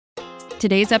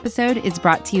Today's episode is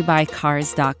brought to you by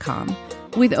Cars.com.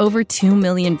 With over 2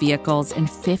 million vehicles and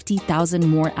 50,000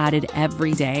 more added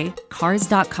every day,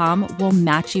 Cars.com will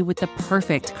match you with the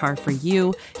perfect car for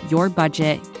you, your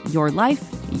budget, your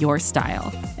life, your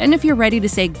style. And if you're ready to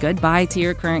say goodbye to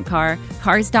your current car,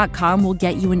 Cars.com will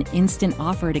get you an instant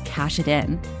offer to cash it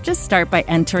in. Just start by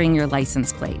entering your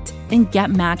license plate and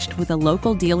get matched with a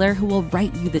local dealer who will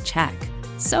write you the check.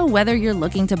 So whether you're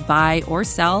looking to buy or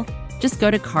sell, just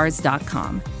go to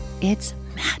Cars.com. It's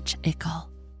magical.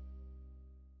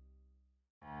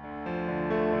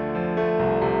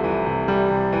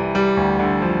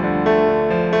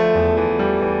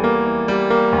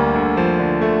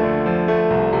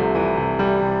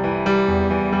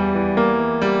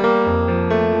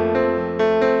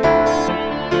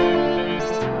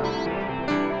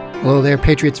 Hello there,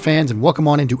 Patriots fans, and welcome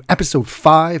on into episode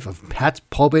 5 of Pat's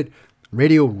Pulpit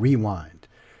Radio Rewind.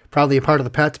 Proudly a part of the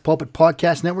Pat's Pulpit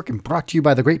Podcast Network and brought to you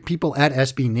by the great people at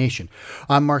SB Nation.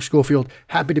 I'm Mark Schofield,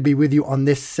 happy to be with you on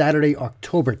this Saturday,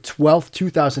 October 12th,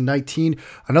 2019.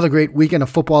 Another great weekend of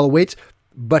football awaits.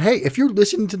 But hey, if you're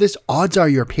listening to this, odds are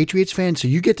you're a Patriots fan, so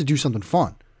you get to do something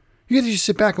fun. You get to just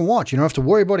sit back and watch. You don't have to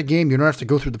worry about a game. You don't have to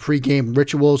go through the pregame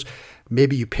rituals.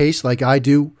 Maybe you pace like I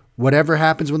do. Whatever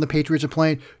happens when the Patriots are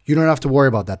playing, you don't have to worry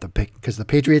about that because the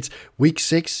Patriots, Week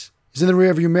 6, is in the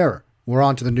rearview mirror. We're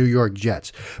on to the New York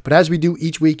Jets. But as we do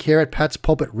each week here at Pat's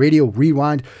Pulpit Radio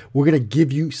Rewind, we're going to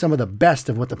give you some of the best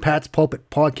of what the Pat's Pulpit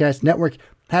Podcast Network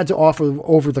had to offer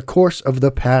over the course of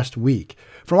the past week.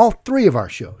 From all three of our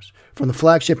shows, from the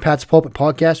flagship Pat's Pulpit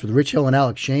Podcast with Rich Hill and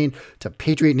Alex Shane, to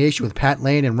Patriot Nation with Pat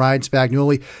Lane and Ryan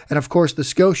Spagnoli, and of course the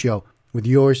SCO Show with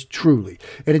yours truly.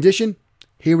 In addition,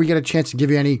 here we get a chance to give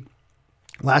you any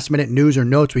last minute news or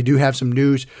notes. We do have some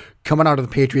news coming out of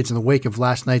the Patriots in the wake of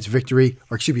Thursday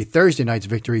night's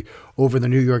victory over the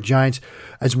New York Giants,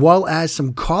 as well as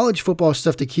some college football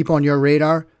stuff to keep on your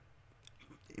radar.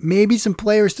 Maybe some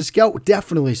players to scout,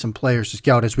 definitely some players to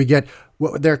scout as we get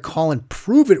what they're calling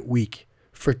Prove It Week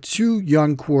for two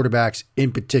young quarterbacks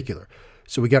in particular.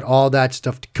 So we got all that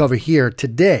stuff to cover here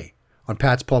today on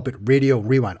Pat's Pulpit Radio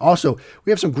Rewind. Also,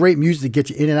 we have some great music to get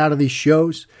you in and out of these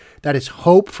shows. That is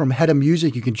Hope from Hedda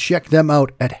Music. You can check them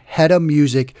out at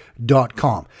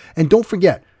heddamusic.com. And don't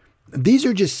forget, these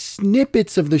are just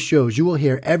snippets of the shows you will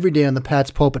hear every day on the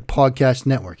Pat's Pulpit Podcast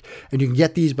Network. And you can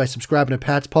get these by subscribing to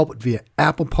Pat's Pulpit via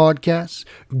Apple Podcasts,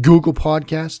 Google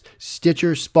Podcasts,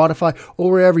 Stitcher, Spotify,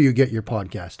 or wherever you get your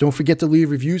podcasts. Don't forget to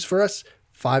leave reviews for us.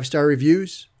 5-star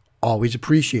reviews, always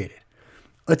appreciated.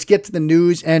 Let's get to the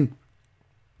news. And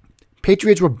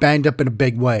Patriots were banged up in a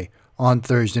big way on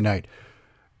Thursday night.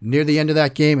 Near the end of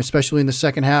that game, especially in the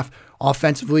second half,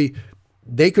 offensively,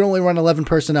 they could only run 11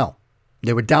 personnel.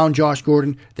 They were down Josh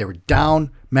Gordon. They were down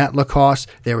Matt Lacoste.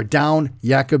 They were down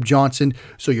Jakob Johnson.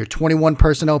 So your 21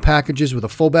 personnel packages with a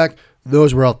fullback,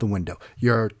 those were out the window.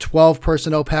 Your 12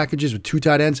 personnel packages with two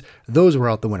tight ends, those were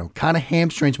out the window. Kind of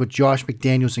hamstrings what Josh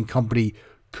McDaniels and company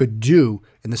could do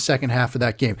in the second half of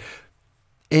that game.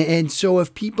 And so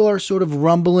if people are sort of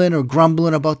rumbling or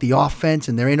grumbling about the offense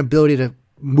and their inability to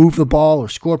move the ball or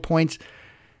score points,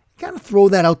 kind of throw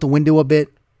that out the window a bit.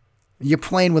 You're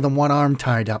playing with one arm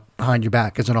tied up behind your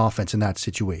back as an offense in that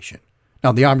situation.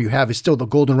 Now, the arm you have is still the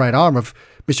golden right arm of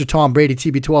Mr. Tom Brady,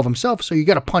 TB12 himself, so you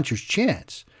got a puncher's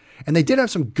chance. And they did have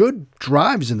some good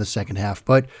drives in the second half,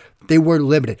 but they were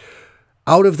limited.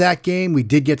 Out of that game, we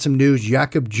did get some news.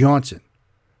 Jakob Johnson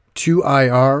to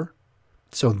IR.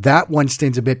 So that one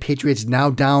stings a bit. Patriots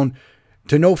now down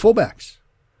to no fullbacks.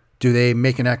 Do they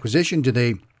make an acquisition? Do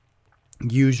they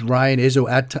use Ryan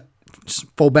Izzo at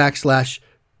fullback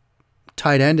 /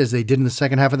 tight end as they did in the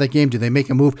second half of that game? Do they make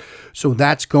a move? So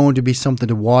that's going to be something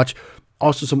to watch.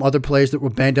 Also, some other players that were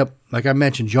banged up. Like I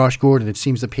mentioned, Josh Gordon. It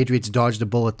seems the Patriots dodged a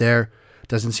bullet there.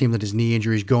 Doesn't seem that his knee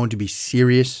injury is going to be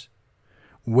serious.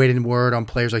 Waiting word on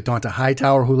players like Donta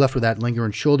Hightower, who left with that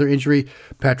lingering shoulder injury.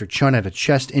 Patrick Chung had a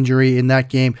chest injury in that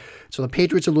game. So the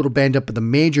Patriots are a little banged up, but the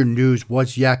major news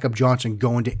was Jakob Johnson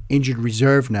going to injured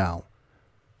reserve now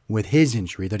with his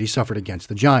injury that he suffered against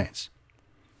the Giants.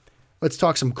 Let's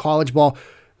talk some college ball.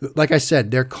 Like I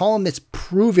said, they're calling this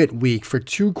Prove It Week for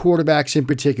two quarterbacks in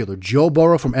particular. Joe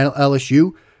Burrow from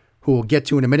LSU, who we'll get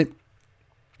to in a minute,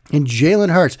 and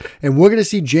Jalen Hurts. And we're going to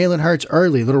see Jalen Hurts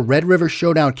early. Little Red River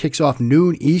Showdown kicks off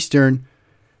noon Eastern.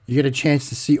 You get a chance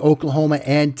to see Oklahoma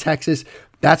and Texas.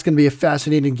 That's going to be a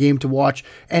fascinating game to watch.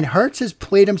 And Hurts has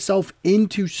played himself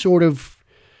into sort of,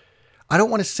 I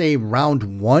don't want to say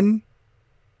round one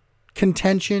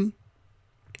contention,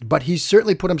 but he's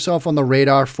certainly put himself on the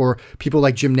radar for people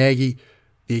like Jim Nagy,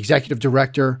 the executive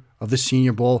director of the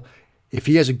Senior Bowl. If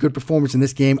he has a good performance in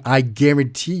this game, I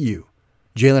guarantee you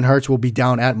Jalen Hurts will be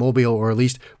down at Mobile, or at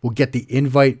least will get the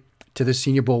invite to the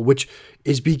Senior Bowl, which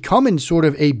is becoming sort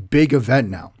of a big event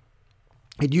now.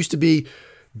 It used to be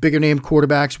bigger name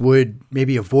quarterbacks would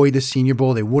maybe avoid the Senior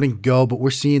Bowl. They wouldn't go, but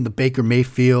we're seeing the Baker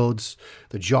Mayfields,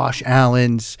 the Josh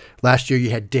Allens. Last year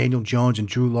you had Daniel Jones and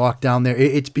Drew Lock down there.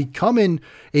 It's becoming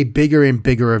a bigger and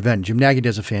bigger event. Jim Nagy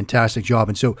does a fantastic job,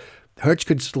 and so Hurts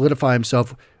could solidify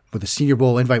himself with a Senior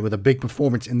Bowl invite with a big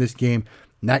performance in this game.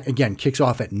 And that, again, kicks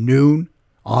off at noon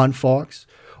on Fox.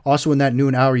 Also in that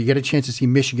noon hour, you get a chance to see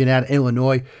Michigan at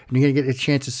Illinois, and you're going to get a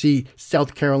chance to see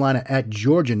South Carolina at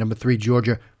Georgia, number 3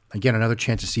 Georgia. Again, another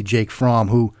chance to see Jake Fromm,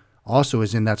 who also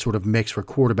is in that sort of mix for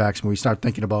quarterbacks when we start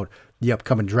thinking about the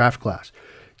upcoming draft class.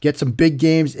 Get some big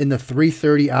games in the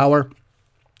 3:30 hour.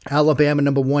 Alabama,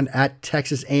 number 1 at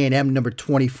Texas A&M, number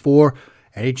 24.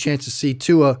 Any chance to see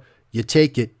Tua, you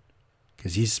take it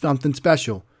because he's something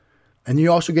special. And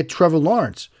you also get Trevor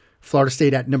Lawrence, Florida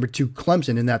State at number 2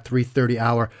 Clemson in that 3:30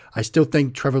 hour. I still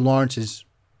think Trevor Lawrence is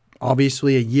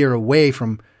obviously a year away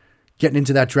from getting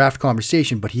into that draft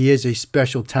conversation, but he is a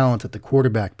special talent at the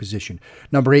quarterback position.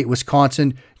 Number 8,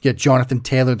 Wisconsin, get Jonathan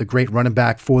Taylor, the great running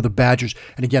back for the Badgers.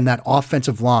 And again, that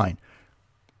offensive line.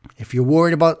 If you're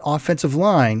worried about offensive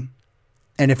line,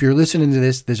 and if you're listening to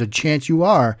this, there's a chance you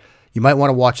are, you might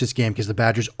want to watch this game because the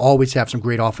Badgers always have some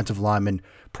great offensive linemen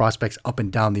prospects up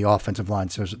and down the offensive line.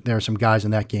 So there are some guys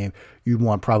in that game you'd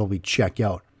want to probably check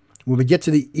out. When we get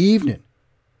to the evening,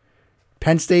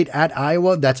 Penn State at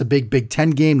Iowa, that's a big Big Ten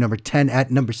game, number 10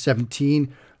 at number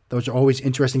 17. Those are always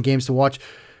interesting games to watch.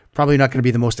 Probably not going to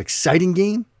be the most exciting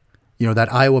game. You know,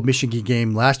 that Iowa-Michigan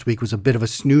game last week was a bit of a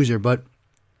snoozer, but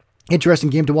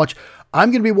interesting game to watch. I'm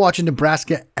going to be watching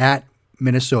Nebraska at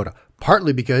Minnesota,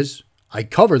 partly because I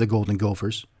cover the Golden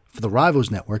Gophers for the Rivals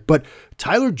Network, but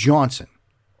Tyler Johnson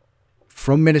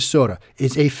from Minnesota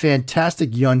is a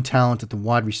fantastic young talent at the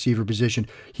wide receiver position.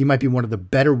 He might be one of the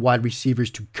better wide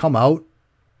receivers to come out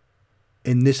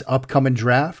in this upcoming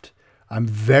draft. I'm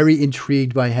very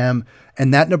intrigued by him.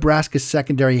 And that Nebraska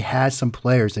secondary has some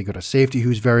players. They got a safety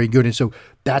who's very good. And so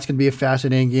that's going to be a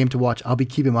fascinating game to watch. I'll be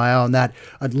keeping my eye on that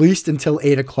at least until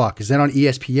 8 o'clock. Because then on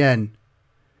ESPN,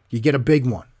 you get a big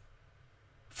one.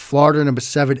 Florida, number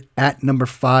 7 at number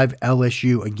 5,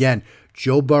 LSU. Again,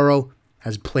 Joe Burrow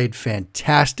has played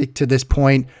fantastic to this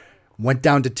point. Went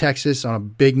down to Texas on a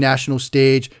big national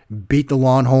stage, beat the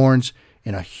Longhorns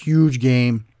in a huge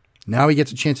game. Now he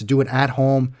gets a chance to do it at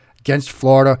home against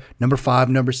Florida, number 5,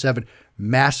 number 7,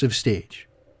 massive stage.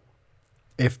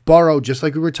 If Burrow, just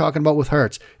like we were talking about with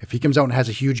Hurts, if he comes out and has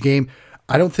a huge game,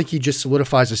 I don't think he just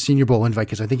solidifies a Senior Bowl invite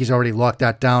because I think he's already locked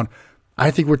that down. I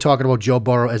think we're talking about Joe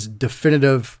Burrow as a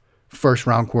definitive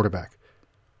first-round quarterback,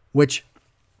 which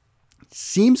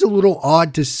seems a little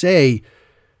odd to say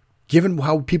given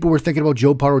how people were thinking about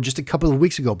Joe Burrow just a couple of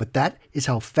weeks ago, but that is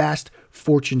how fast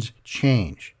fortunes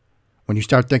change when you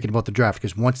start thinking about the draft,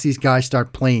 because once these guys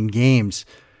start playing games,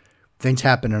 things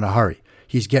happen in a hurry.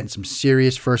 He's getting some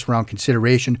serious first-round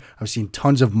consideration. I've seen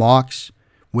tons of mocks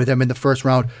with him in the first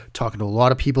round, talking to a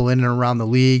lot of people in and around the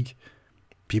league.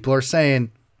 People are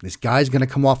saying this guy's going to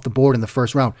come off the board in the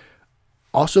first round.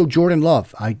 Also, Jordan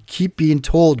Love. I keep being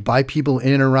told by people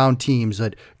in and around teams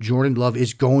that Jordan Love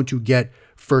is going to get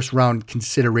first-round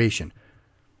consideration.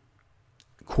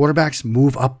 Quarterbacks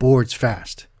move up boards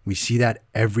fast. We see that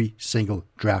every single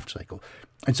draft cycle.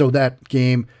 And so that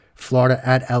game, Florida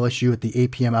at LSU at the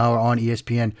 8 p.m. hour on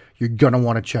ESPN, you're going to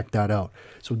want to check that out.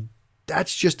 So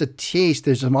that's just a taste.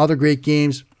 There's some other great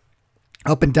games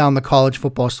up and down the college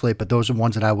football slate, but those are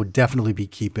ones that I would definitely be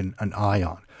keeping an eye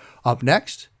on. Up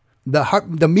next,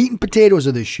 the meat and potatoes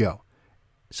of this show.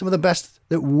 Some of the best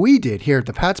that we did here at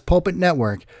the Pat's Pulpit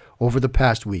Network over the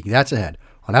past week. That's ahead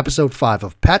on episode 5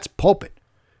 of Pat's Pulpit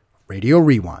Radio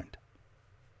Rewind.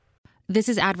 This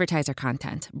is advertiser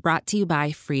content brought to you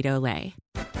by Frito-Lay.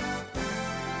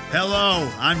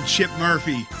 Hello, I'm Chip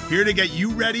Murphy, here to get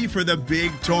you ready for the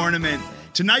big tournament.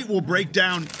 Tonight we'll break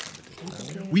down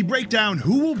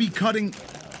who will be cutting...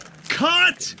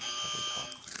 Cut!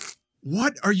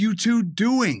 What are you two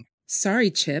doing? Sorry,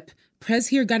 Chip. Prez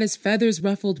here got his feathers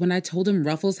ruffled when I told him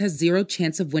Ruffles has zero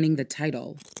chance of winning the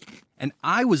title. And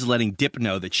I was letting Dip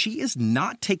know that she is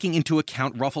not taking into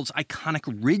account Ruffles'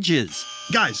 iconic ridges.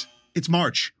 Guys, it's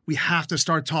March. We have to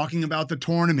start talking about the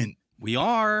tournament. We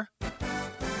are.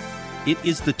 It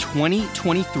is the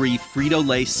 2023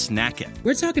 Frito-Lay Snack It.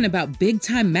 We're talking about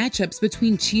big-time matchups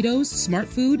between Cheetos, Smart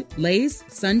Food, Lay's,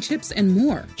 Sun Chips, and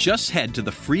more. Just head to the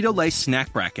Frito-Lay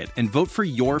Snack Bracket and vote for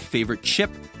your favorite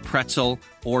chip, pretzel,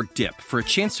 or dip for a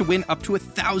chance to win up to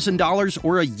 $1,000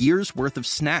 or a year's worth of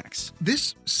snacks.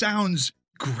 This sounds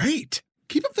great.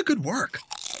 Keep up the good work.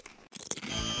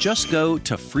 Just go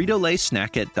to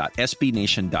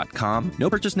fritolaysnacket.sbnation.com. No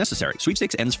purchase necessary.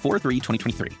 Sweepstakes ends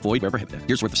 4/3/2023. Void where prohibited.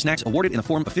 Here's worth of snacks awarded in the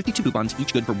form of 52 coupons,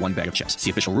 each good for one bag of chips. See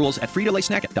official rules at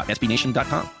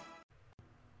fritolaysnacket.sbnation.com.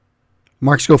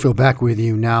 Mark Schofield back with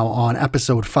you now on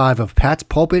episode 5 of Pat's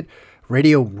Pulpit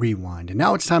Radio Rewind. And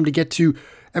now it's time to get to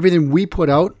everything we put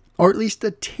out, or at least a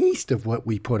taste of what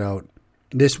we put out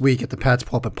this week at the Pat's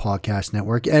Pulpit Podcast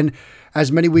Network. And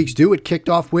as many weeks do, it kicked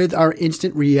off with our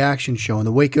instant reaction show. In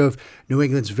the wake of New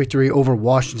England's victory over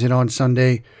Washington on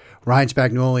Sunday, Ryan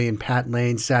Spagnoli and Pat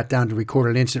Lane sat down to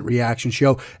record an instant reaction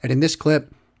show. And in this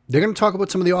clip, they're going to talk about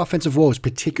some of the offensive woes,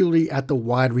 particularly at the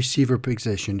wide receiver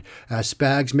position.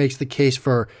 Spags makes the case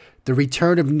for the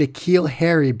return of N'Keal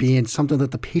Harry being something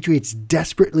that the Patriots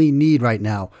desperately need right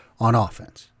now on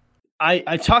offense.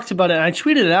 I talked about it, and I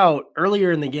tweeted it out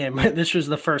earlier in the game. This was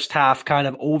the first half kind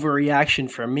of overreaction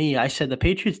for me. I said the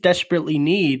Patriots desperately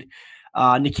need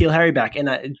N'Keal Harry back, and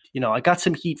I got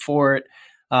some heat for it.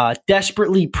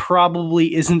 Desperately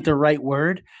probably isn't the right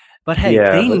word, but hey,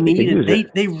 they need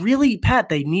it. They really, Pat,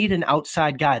 they need an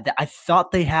outside guy. I thought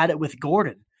they had it with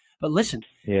Gordon, but listen,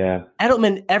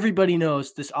 Edelman. Everybody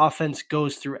knows this offense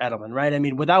goes through Edelman, right? I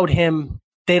mean, without him,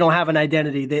 they don't have an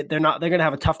identity. They're going to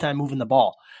have a tough time moving the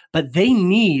ball. But they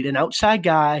need an outside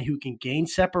guy who can gain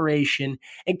separation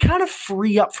and kind of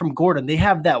free up from Gordon. They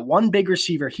have that one big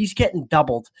receiver. He's getting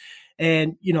doubled.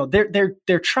 And,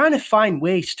 they're trying to find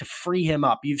ways to free him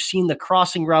up. You've seen the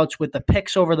crossing routes with the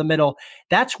picks over the middle.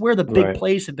 That's where the big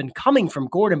plays have been coming from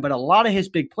Gordon. But a lot of his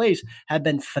big plays have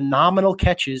been phenomenal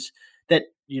catches that,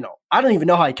 I don't even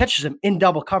know how he catches them in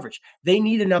double coverage. They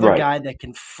need another guy that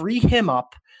can free him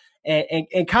up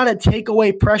and kind of take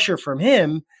away pressure from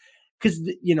him. Because,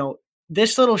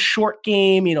 this little short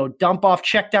game, dump off,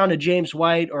 check down to James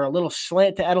White or a little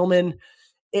slant to Edelman,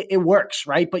 it works,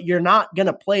 right? But you're not going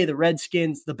to play the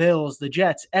Redskins, the Bills, the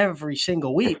Jets every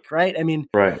single week, right? I mean,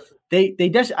 I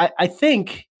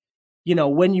think,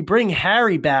 when you bring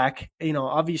Harry back,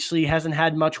 obviously hasn't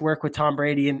had much work with Tom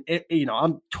Brady. And,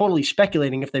 I'm totally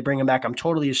speculating if they bring him back. I'm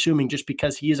totally assuming just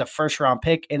because he is a first-round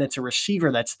pick and it's a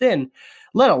receiver that's thin,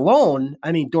 let alone,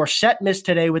 Dorsett missed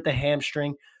today with the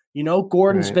hamstring.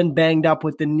 Gordon's been banged up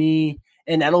with the knee,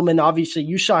 and Edelman, obviously,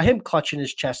 you saw him clutching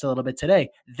his chest a little bit today.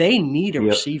 They need a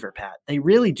receiver, Pat. They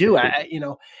really do.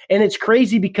 And it's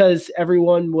crazy because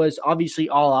everyone was obviously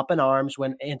all up in arms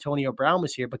when Antonio Brown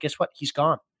was here, but guess what? He's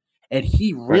gone. And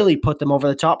he really put them over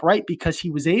the top, right? Because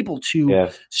he was able to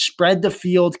spread the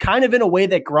field kind of in a way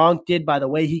that Gronk did, by the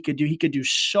way he could do. He could do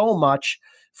so much.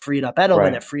 Freed up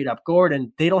Edelman, it freed up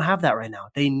Gordon. They don't have that right now.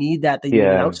 They need that. They need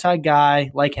an outside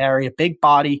guy like Harry, a big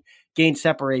body, gain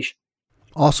separation.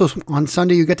 Also on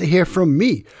Sunday, you get to hear from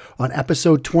me on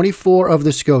episode 24 of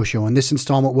The Sco Show. And this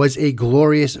installment was a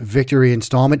glorious victory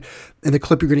installment. In the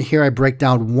clip you're going to hear, I break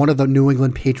down one of the New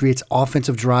England Patriots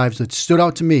offensive drives that stood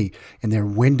out to me in their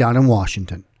win down in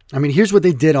Washington. Here's what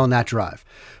they did on that drive.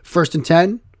 1st and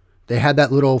 10, they had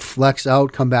that little flex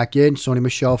out, come back in, Sony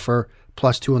Michel for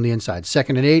 +2 on the inside.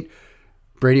 2nd and 8,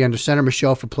 Brady under center,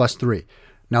 Michel for +3.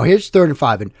 Now here's 3rd and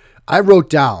 5, and I wrote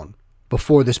down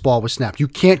before this ball was snapped, you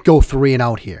can't go 3 and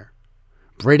out here.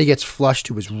 Brady gets flushed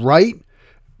to his right.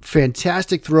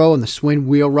 Fantastic throw and the swing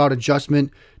wheel route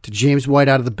adjustment to James White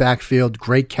out of the backfield.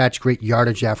 Great catch, great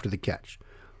yardage after the catch.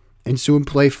 Ensuing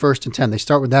play 1st and 10. They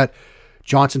start with that.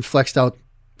 Johnson flexed out,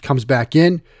 comes back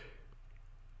in.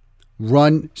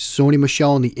 Run Sony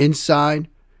Michel on the inside.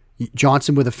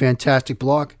 Johnson with a fantastic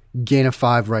block, gain of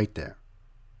 5 right there.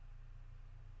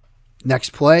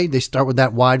 Next play, they start with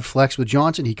that wide flex with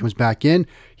Johnson. He comes back in.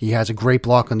 He has a great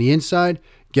block on the inside.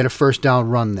 Get a 1st down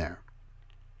run there.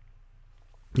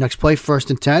 Next play, 1st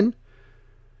and 10.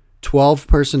 12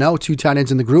 personnel, 2 tight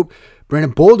ends in the group. Brandon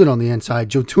Bolden on the inside.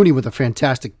 Joe Thuney with a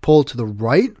fantastic pull to the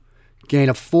right. Gain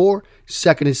of 4.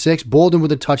 2nd and 6. Bolden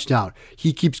with a touchdown.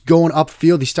 He keeps going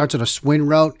upfield. He starts on a swing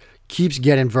route. Keeps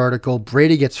getting vertical.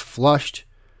 Brady gets flushed.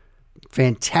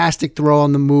 Fantastic throw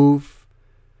on the move.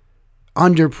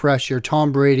 Under pressure.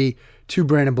 Tom Brady to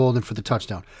Brandon Bolden for the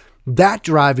touchdown. That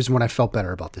drive is when I felt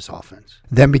better about this offense.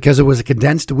 Then, because it was a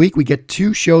condensed week, we get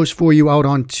 2 shows for you out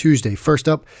on Tuesday. First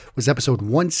up was episode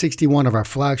 161 of our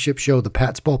flagship show, the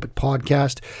Pat's Pulpit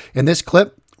Podcast. In this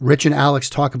clip, Rich and Alex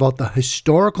talk about the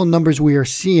historical numbers we are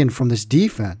seeing from this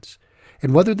defense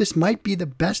and whether this might be the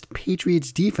best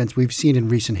Patriots defense we've seen in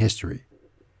recent history.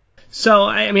 So,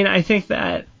 I think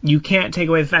that you can't take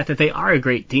away the fact that they are a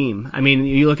great team.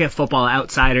 You look at Football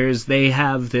Outsiders, they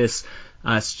have this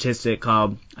statistic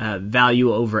called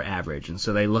value over average. And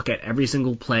so they look at every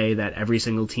single play that every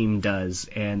single team does,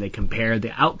 and they compare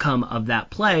the outcome of that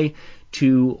play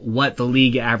to what the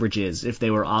league average is if they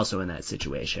were also in that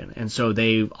situation. And so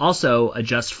they also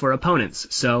adjust for opponents.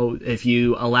 So if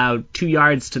you allow 2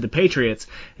 yards to the Patriots,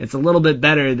 it's a little bit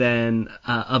better than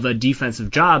of a defensive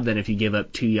job than if you give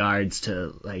up 2 yards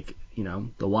to, like,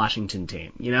 the Washington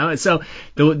team, And so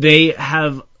they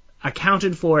have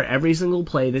accounted for every single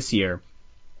play this year.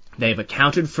 They've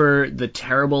accounted for the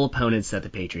terrible opponents that the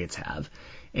Patriots have.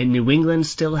 And New England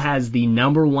still has the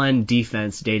number 1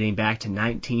 defense dating back to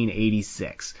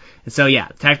 1986. And so, yeah,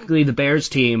 technically the Bears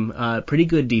team, pretty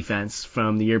good defense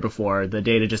from the year before. The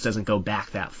data just doesn't go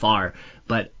back that far.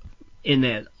 But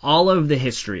in all of the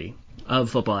history of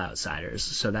Football Outsiders,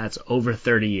 so that's over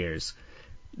 30 years,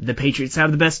 the Patriots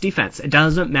have the best defense. It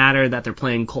doesn't matter that they're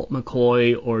playing Colt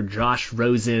McCoy or Josh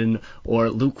Rosen or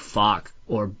Luke Falk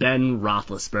or Ben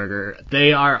Roethlisberger.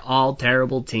 They are all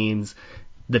terrible teams.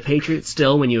 The Patriots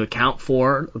still, when you account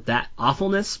for that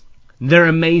awfulness, they're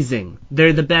amazing.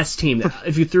 They're the best team.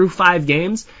 If you threw 5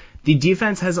 games, the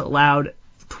defense has allowed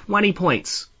 20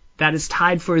 points. That is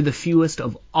tied for the fewest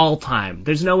of all time.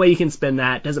 There's no way you can spin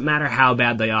that. Doesn't matter how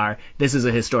bad they are. This is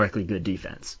a historically good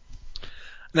defense.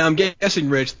 Now, I'm guessing,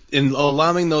 Rich, in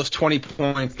allowing those 20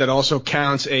 points, that also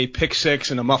counts a pick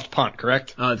six and a muffed punt,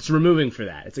 correct? It's removing for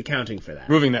that. It's accounting for that.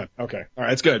 Removing that. Okay. All right.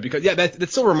 That's good. Because, yeah,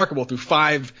 that's still remarkable through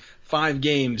five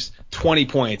games, 20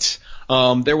 points.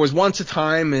 There was once a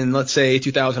time in, let's say,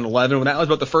 2011 when that was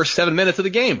about the first 7 minutes of the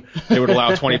game they would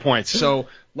allow 20 points. So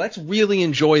let's really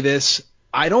enjoy this.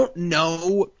 I don't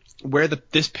know where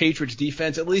this Patriots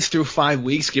defense, at least through 5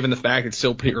 weeks, given the fact it's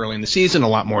still pretty early in the season, a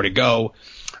lot more to go,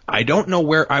 I don't know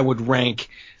where I would rank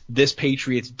this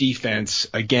Patriots defense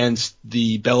against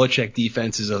the Belichick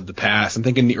defenses of the past. I'm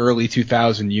thinking the early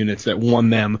 2000 units that won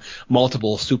them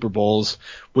multiple Super Bowls.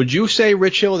 Would you say,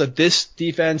 Rich Hill, that this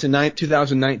defense in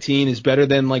 2019 is better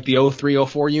than like the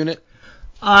 03-04 unit?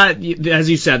 As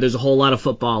you said, there's a whole lot of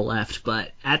football left,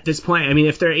 but at this point, I mean,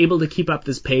 if they're able to keep up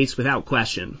this pace, without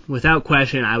question,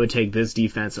 I would take this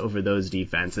defense over those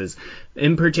defenses,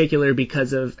 in particular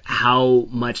because of how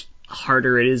much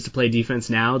harder it is to play defense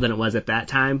now than it was at that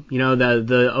time. The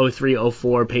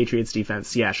 03-04 Patriots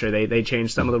defense, yeah, sure, they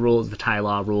changed some of the rules. The tie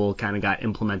law rule kind of got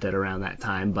implemented around that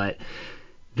time, but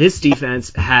this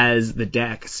defense has the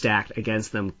deck stacked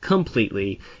against them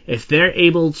completely. If they're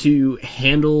able to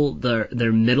handle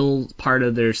their middle part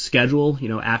of their schedule,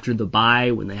 after the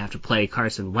bye, when they have to play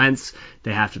Carson Wentz,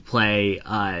 they have to play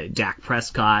Dak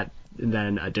Prescott, and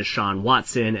then Deshaun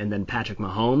Watson, and then Patrick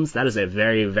Mahomes, that is a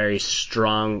very, very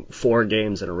strong 4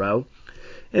 games in a row.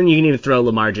 And you can even throw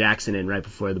Lamar Jackson in right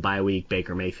before the bye week,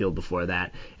 Baker Mayfield before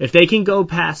that. If they can go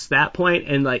past that point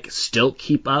and still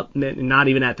keep up, not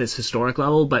even at this historic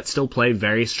level, but still play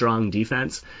very strong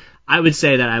defense, I would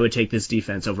say that I would take this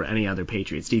defense over any other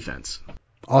Patriots defense.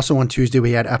 Also on Tuesday,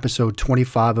 we had episode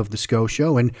 25 of the SCO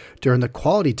Show, and during the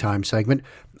Quality Time segment,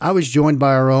 I was joined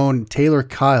by our own Taylor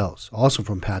Kiles, also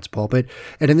from Pat's Pulpit.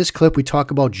 And in this clip, we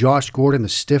talk about Josh Gordon, the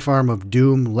stiff arm of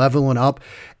doom, leveling up,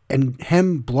 and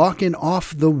him blocking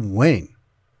off the wing.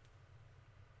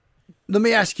 Let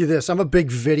me ask you this. I'm a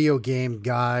big video game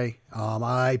guy.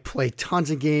 I play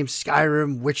tons of games,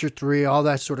 Skyrim, Witcher 3, all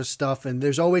that sort of stuff. And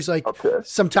there's always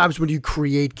sometimes when you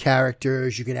create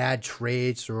characters, you can add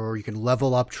traits or you can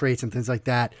level up traits and things like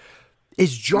that.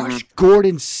 Is Josh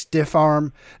Gordon's stiff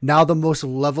arm now the most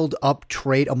leveled up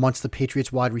trait amongst the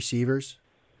Patriots wide receivers?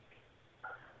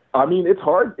 I mean, it's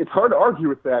hard to argue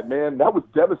with that, man. That was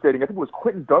devastating. I think it was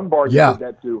Quentin Dunbar who did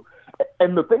that too.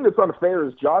 And the thing that's unfair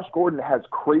is Josh Gordon has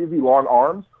crazy long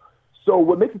arms. So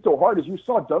what makes it so hard is you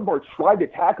saw Dunbar try to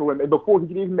tackle him, and before he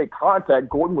could even make contact,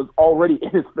 Gordon was already in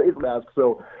his face mask.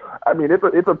 So, I mean,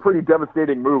 it's a pretty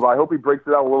devastating move. I hope he breaks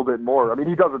it out a little bit more. I mean,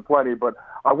 he does it plenty, but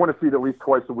I want to see it at least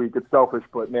twice a week. It's selfish,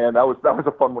 but, man, that was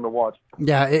a fun one to watch.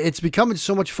 Yeah, it's becoming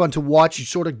so much fun to watch.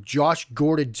 Sort of Josh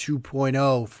Gordon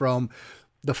 2.0 from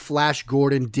the Flash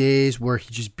Gordon days where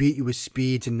he just beat you with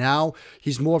speed to now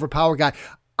he's more of a power guy.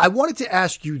 I wanted to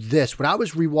ask you this. When I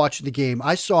was rewatching the game,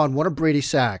 I saw in one of Brady's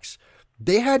sacks,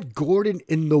 they had Gordon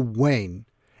in the wing,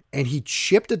 and he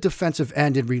chipped a defensive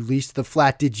end and released the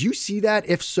flat. Did you see that?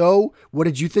 If so, what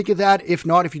did you think of that? If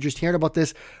not, if you're just hearing about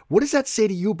this, what does that say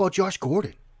to you about Josh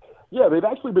Gordon? Yeah, they've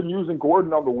actually been using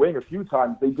Gordon on the wing a few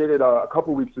times. They did it a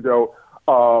couple of weeks ago.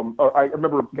 I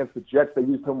remember against the Jets, they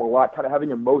used him a lot, kind of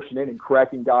having him motion in and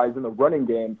cracking guys in the running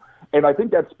game. And I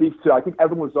think that speaks to, I think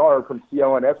Evan Lazar from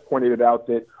CLNS pointed it out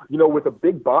that, with a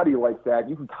big body like that,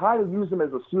 you can kind of use him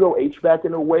as a pseudo H-back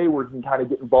in a way where he can kind of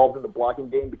get involved in the blocking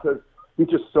game because he's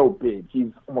just so big.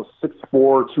 He's almost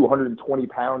 6'4", 220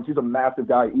 pounds. He's a massive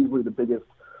guy, easily the biggest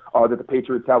that the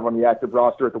Patriots have on the active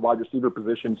roster at the wide receiver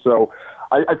position. So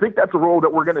I think that's a role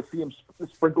that we're going to see him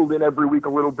sprinkled in every week a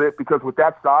little bit, because with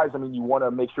that size, I mean, you want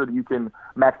to make sure that you can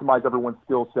maximize everyone's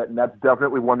skill set, and that's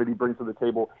definitely one that he brings to the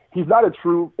table. He's not a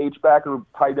true H-back or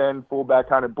tight end, fullback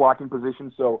kind of blocking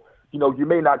position, so you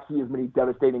may not see as many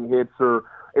devastating hits or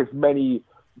as many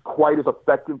quite as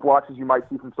effective blocks as you might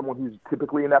see from someone who's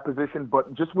typically in that position,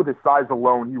 but just with his size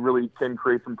alone, he really can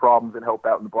create some problems and help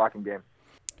out in the blocking game.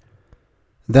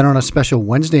 Then on a special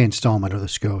Wednesday installment of the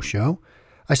SCO Show,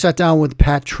 I sat down with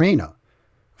Pat Traina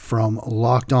from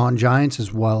Locked On Giants,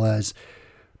 as well as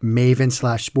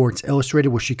Maven/Sports Illustrated,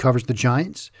 where she covers the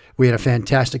Giants. We had a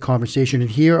fantastic conversation, and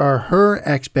here are her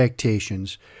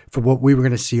expectations for what we were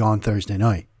going to see on Thursday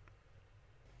night.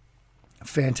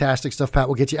 Fantastic stuff, Pat.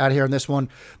 We'll get you out of here on this one.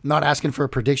 I'm not asking for a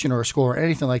prediction or a score or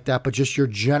anything like that, but just your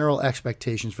general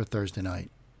expectations for Thursday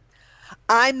night.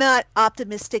 I'm not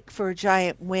optimistic for a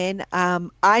Giant win.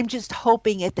 I'm just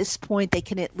hoping at this point they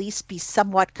can at least be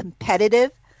somewhat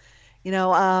competitive.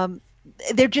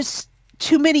 They're just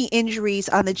too many injuries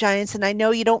on the Giants, and I know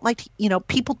you don't like to,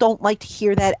 people don't like to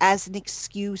hear that as an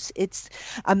excuse.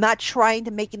 I'm not trying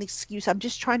to make an excuse. I'm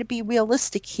just trying to be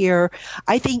realistic here.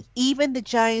 I think even the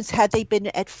Giants, had they been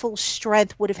at full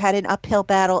strength, would have had an uphill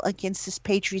battle against this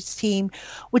Patriots team,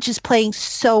 which is playing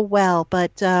so well.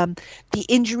 But the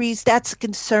injuries, that's a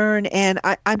concern, and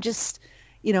I'm just –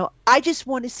 I just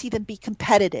want to see them be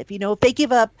competitive. If they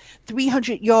give up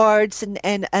 300 yards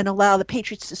and allow the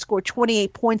Patriots to score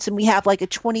 28 points and we have like a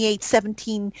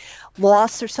 28-17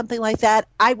 loss or something like that,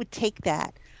 I would take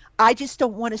that. I just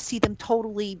don't want to see them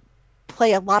totally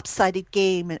play a lopsided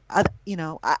game. And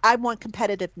I want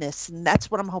competitiveness, and that's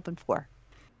what I'm hoping for.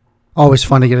 Always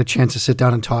fun to get a chance to sit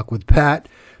down and talk with Pat.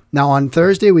 Now on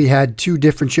Thursday, we had two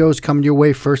different shows coming your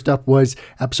way. First up was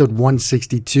episode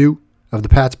 162 of the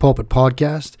Pat's Pulpit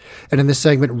podcast. And in this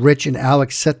segment, Rich and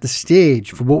Alex set the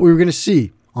stage for what we were going to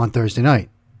see on Thursday night.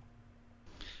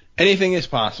 Anything is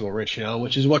possible, Rich Hill,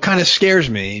 which is what kind of scares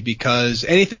me, because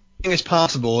anything is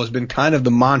possible has been kind of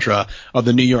the mantra of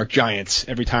the New York Giants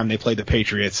every time they play the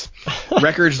Patriots.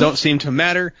 Records don't seem to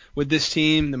matter with this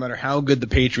team, no matter how good the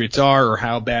Patriots are or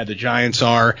how bad the Giants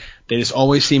are. They just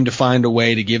always seem to find a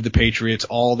way to give the Patriots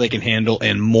all they can handle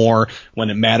and more when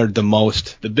it mattered the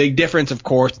most. The big difference, of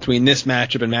course, between this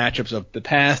matchup and matchups of the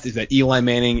past is that Eli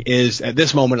Manning is, at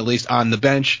this moment at least, on the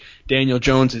bench. Daniel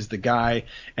Jones is the guy,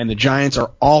 and the Giants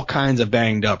are all kinds of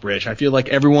banged up, Rich. I feel like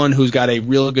everyone who's got a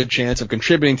real good chance of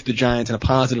contributing to the Giants in a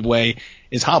positive way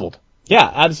is hobbled. Yeah,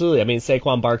 absolutely. I mean,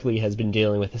 Saquon Barkley has been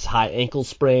dealing with his high ankle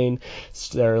sprain.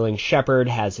 Sterling Shepard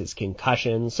has his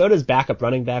concussion. So does backup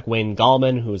running back Wayne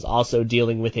Gallman, who is also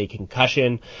dealing with a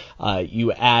concussion.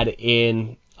 You add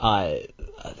in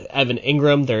Evan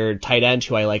Ingram, their tight end,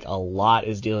 who I like a lot,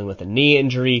 is dealing with a knee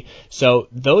injury. So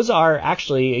those are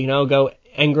actually, go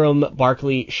Ingram,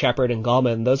 Barkley, Shepard, and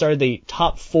Gallman. Those are the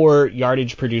top 4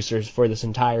 yardage producers for this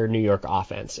entire New York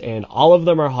offense, and all of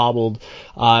them are hobbled.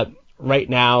 Right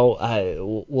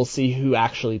now, we'll see who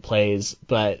actually plays,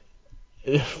 but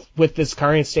with this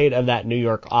current state of that New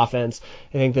York offense,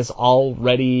 I think this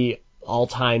already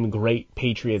all-time great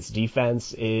Patriots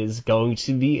defense is going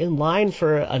to be in line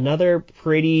for another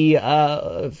pretty,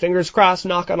 fingers crossed,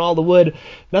 knock on all the wood,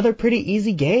 another pretty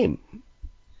easy game.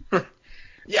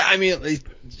 Yeah, I mean,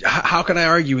 how can I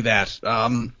argue with that?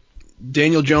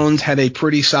 Daniel Jones had a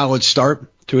pretty solid start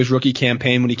to his rookie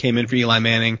campaign when he came in for Eli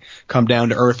Manning, come down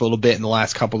to earth a little bit in the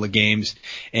last couple of games.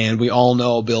 And we all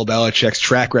know Bill Belichick's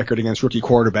track record against rookie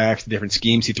quarterbacks, the different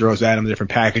schemes he throws at him, the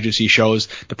different packages he shows,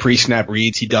 the pre-snap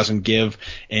reads he doesn't give.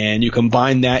 And you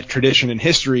combine that tradition and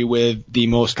history with the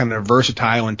most kind of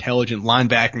versatile, intelligent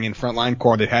linebacking and front line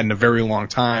core they've had in a very long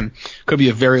time. Could be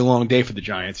a very long day for the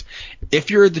Giants. If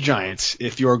you're the Giants,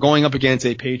 if you're going up against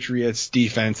a Patriots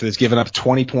defense that has given up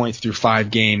 20 points through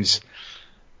 5 games,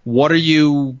 what are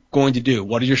you going to do?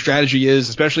 What your strategy is,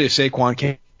 especially if Saquon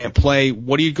can't play?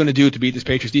 What are you going to do to beat this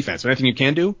Patriots defense? Anything you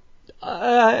can do?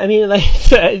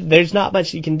 There's not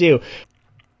much you can do.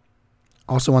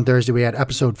 Also on Thursday, we had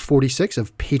episode 46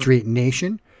 of Patriot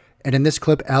Nation. And in this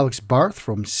clip, Alex Barth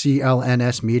from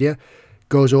CLNS Media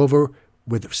goes over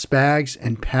with Spags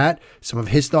and Pat some of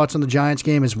his thoughts on the Giants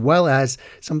game, as well as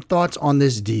some thoughts on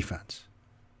this defense.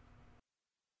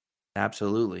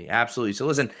 Absolutely. So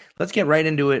listen, let's get right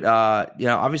into it.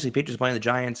 Obviously Patriots playing the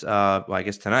Giants, I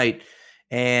guess tonight.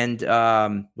 And at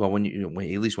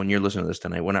least when you're listening to this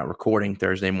tonight, we're not recording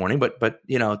Thursday morning, but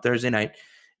Thursday night.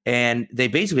 And they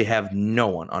basically have no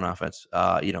one on offense.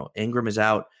 Ingram is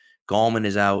out, Gallman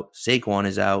is out, Saquon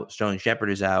is out, Sterling Shepard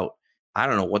is out. I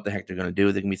don't know what the heck they're going to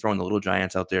do. They're going to be throwing the little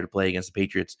giants out there to play against the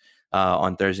Patriots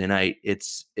on Thursday night.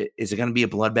 Is it going to be a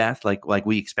bloodbath like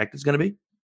we expect it's going to be?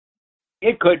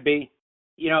 It could be.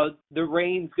 The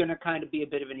rain's going to kind of be a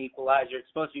bit of an equalizer. It's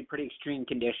supposed to be pretty extreme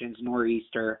conditions,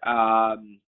 nor'easter.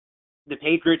 The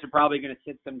Patriots are probably going to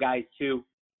sit some guys too.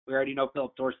 We already know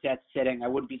Philip Dorsett's sitting. I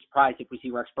wouldn't be surprised if we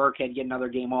see Rex Burkhead get another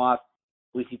game off.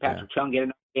 We see Patrick Chung get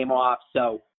another game off.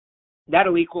 So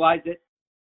that'll equalize it.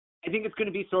 I think it's going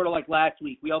to be sort of like last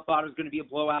week. We all thought it was going to be a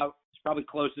blowout. It's probably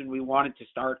closer than we wanted to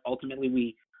start. Ultimately,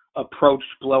 we approached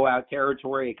blowout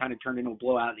territory. It kind of turned into a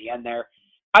blowout at the end there.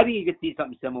 I think you could see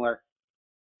something similar.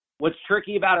 What's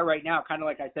tricky about it right now, kind of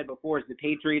like I said before, is the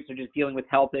Patriots are just dealing with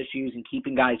health issues and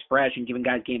keeping guys fresh and giving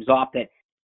guys games off that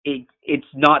it's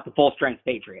not the full-strength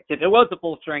Patriots. If it was the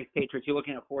full-strength Patriots, you're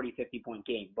looking at a 40, 50-point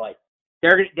game. But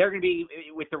they're going to be,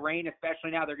 with the rain especially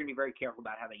now, they're going to be very careful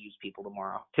about how they use people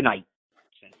tonight.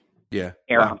 Yeah.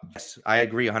 Yes, I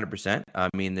agree 100%. I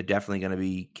mean, they're definitely going to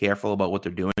be careful about what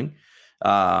they're doing.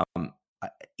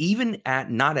 Even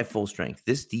not at full strength,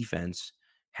 this defense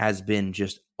has been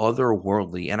just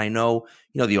otherworldly. And I know,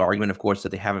 the argument, of course, that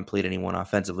they haven't played anyone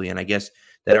offensively. And I guess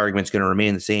that argument's going to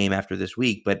remain the same after this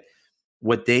week. But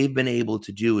what they've been able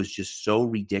to do is just so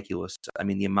ridiculous. I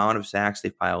mean, the amount of sacks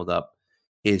they've piled up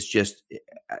is just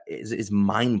is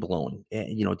mind-blowing.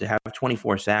 To have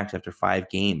 24 sacks after 5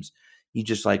 games, you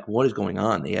just like, what is going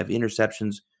on? They have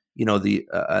interceptions.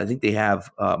 I think they have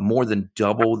more than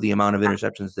double the amount of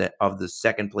interceptions that of the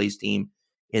second place team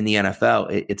in the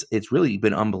NFL. It's really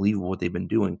been unbelievable what they've been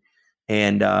doing.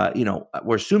 And,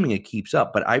 we're assuming it keeps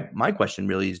up. But my question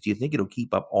really is, do you think it'll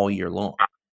keep up all year long?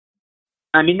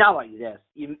 I mean, not like this.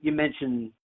 You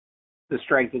mentioned the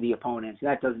strength of the opponents.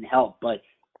 That doesn't help. But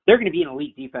they're going to be an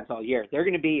elite defense all year. They're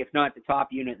going to be, if not the top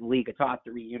unit in the league, a top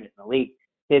 3 unit in the league.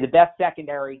 They're the best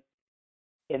secondary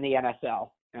in the NFL.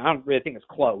 And I don't really think it's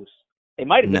close. They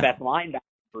might have the best linebacker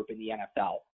group in the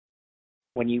NFL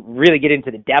when you really get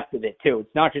into the depth of it, too.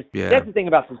 It's not just that's the thing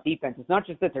about this defense. It's not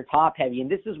just that they're top heavy, and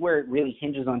this is where it really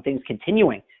hinges on things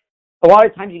continuing. A lot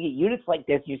of times you get units like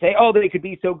this, you say, oh, they could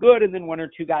be so good, and then 1 or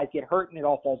 2 guys get hurt and it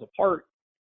all falls apart.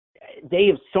 They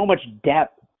have so much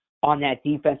depth on that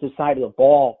defensive side of the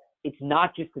ball. It's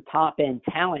not just the top-end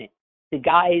talent. The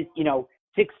guys,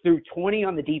 6 through 20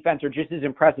 on the defense are just as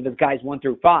impressive as guys 1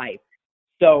 through 5.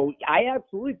 So I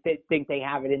absolutely think they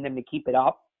have it in them to keep it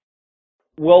up.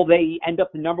 Will they end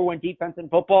up the number 1 defense in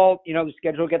football? The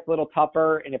schedule gets a little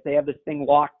tougher, and if they have this thing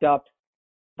locked up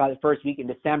by the first week in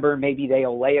December, maybe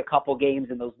they'll lay a couple games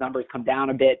and those numbers come down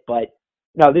a bit. But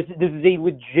no, this is a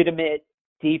legitimate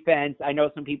defense. I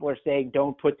know some people are saying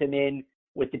don't put them in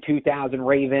with the 2000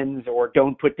 Ravens or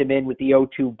don't put them in with the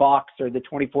 02 Bucks or the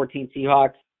 2014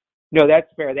 Seahawks. No, that's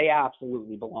fair. They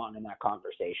absolutely belong in that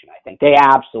conversation. I think they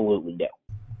absolutely do.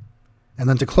 And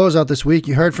then to close out this week,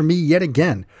 you heard from me yet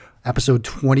again. Episode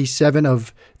 27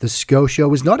 of The SCO Show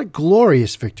was not a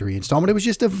glorious victory installment. It was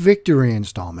just a victory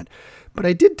installment. But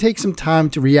I did take some time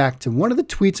to react to one of the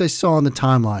tweets I saw on the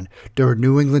timeline during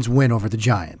New England's win over the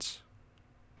Giants.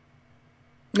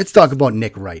 Let's talk about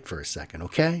Nick Wright for a second,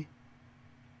 okay?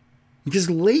 Because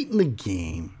late in the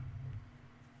game,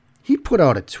 he put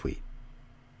out a tweet.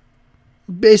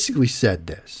 Basically said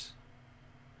this.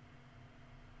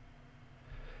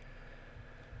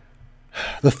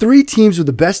 The 3 teams with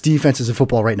the best defenses in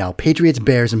football right now, Patriots,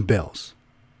 Bears, and Bills,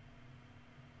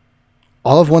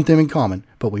 all have one thing in common,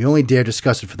 but we only dare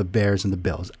discuss it for the Bears and the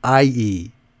Bills,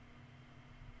 i.e.,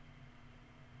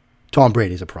 Tom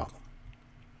Brady is a problem.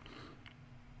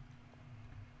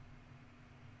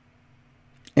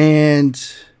 And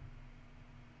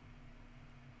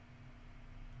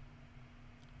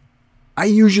I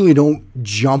usually don't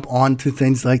jump onto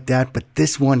things like that, but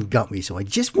this one got me. So I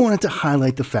just wanted to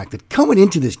highlight the fact that coming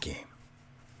into this game,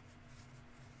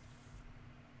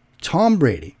 Tom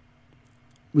Brady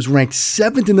was ranked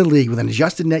 7th in the league with an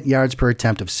adjusted net yards per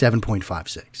attempt of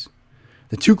 7.56.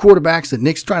 The 2 quarterbacks that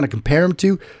Nick's trying to compare him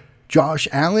to, Josh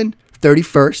Allen,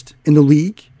 31st in the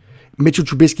league, Mitchell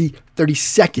Trubisky,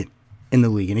 32nd in the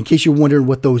league. And in case you're wondering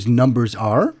what those numbers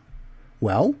are,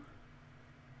 well,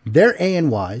 their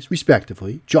ANYs,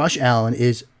 respectively, Josh Allen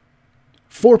is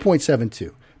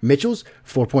 4.72. Mitchell's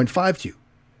 4.52.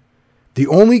 The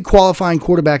only qualifying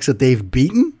quarterbacks that they've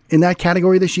beaten in that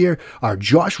category this year are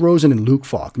Josh Rosen and Luke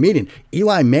Falk, meaning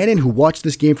Eli Manning, who watched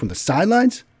this game from the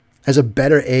sidelines, has a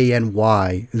better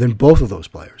ANY than both of those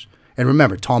players. And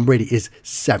remember, Tom Brady is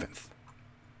 7th,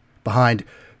 behind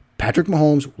Patrick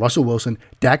Mahomes, Russell Wilson,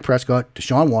 Dak Prescott,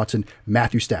 Deshaun Watson,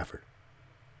 Matthew Stafford.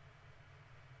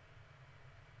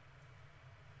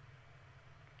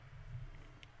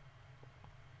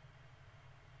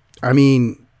 I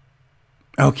mean,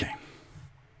 Okay.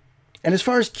 And as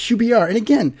far as QBR, and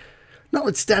again, not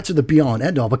that stats are the be-all and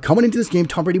end-all, but coming into this game,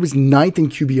 Tom Brady was 9th in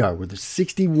QBR with a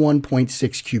 61.6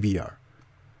 QBR.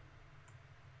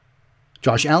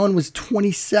 Josh Allen was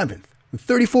 27th with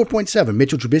 34.7.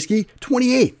 Mitchell Trubisky,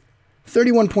 28th,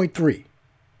 31.3.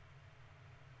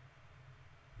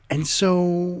 And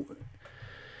so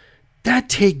that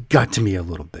take got to me a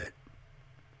little bit.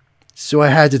 So I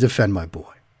had to defend my boy.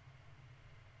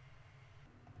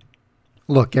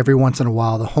 Look, every once in a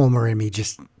while, the homer in me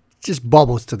just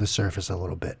bubbles to the surface a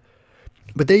little bit.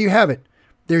 But there you have it.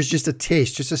 There's just a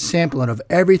taste, just a sampling of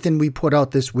everything we put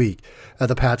out this week at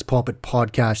the Pat's Pulpit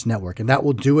Podcast Network. And that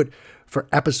will do it for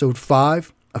episode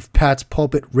 5 of Pat's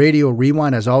Pulpit Radio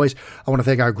Rewind. As always, I want to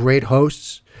thank our great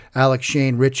hosts, Alex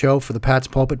Shane Richo for the Pat's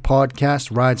Pulpit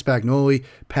Podcast, Ryan Spagnoli,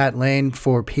 Pat Lane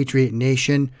for Patriot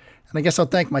Nation. And I guess I'll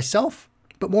thank myself.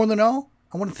 But more than all,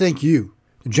 I want to thank you,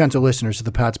 the gentle listeners of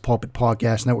the Pat's Pulpit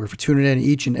Podcast Network, for tuning in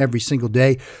each and every single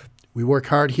day. We work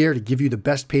hard here to give you the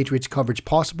best Patriots coverage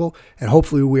possible, and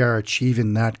hopefully we are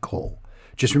achieving that goal.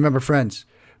 Just remember, friends,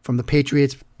 from the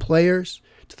Patriots players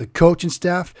to the coaching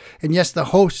staff, and yes, the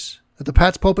hosts of the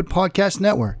Pat's Pulpit Podcast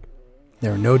Network,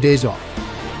 there are no days off.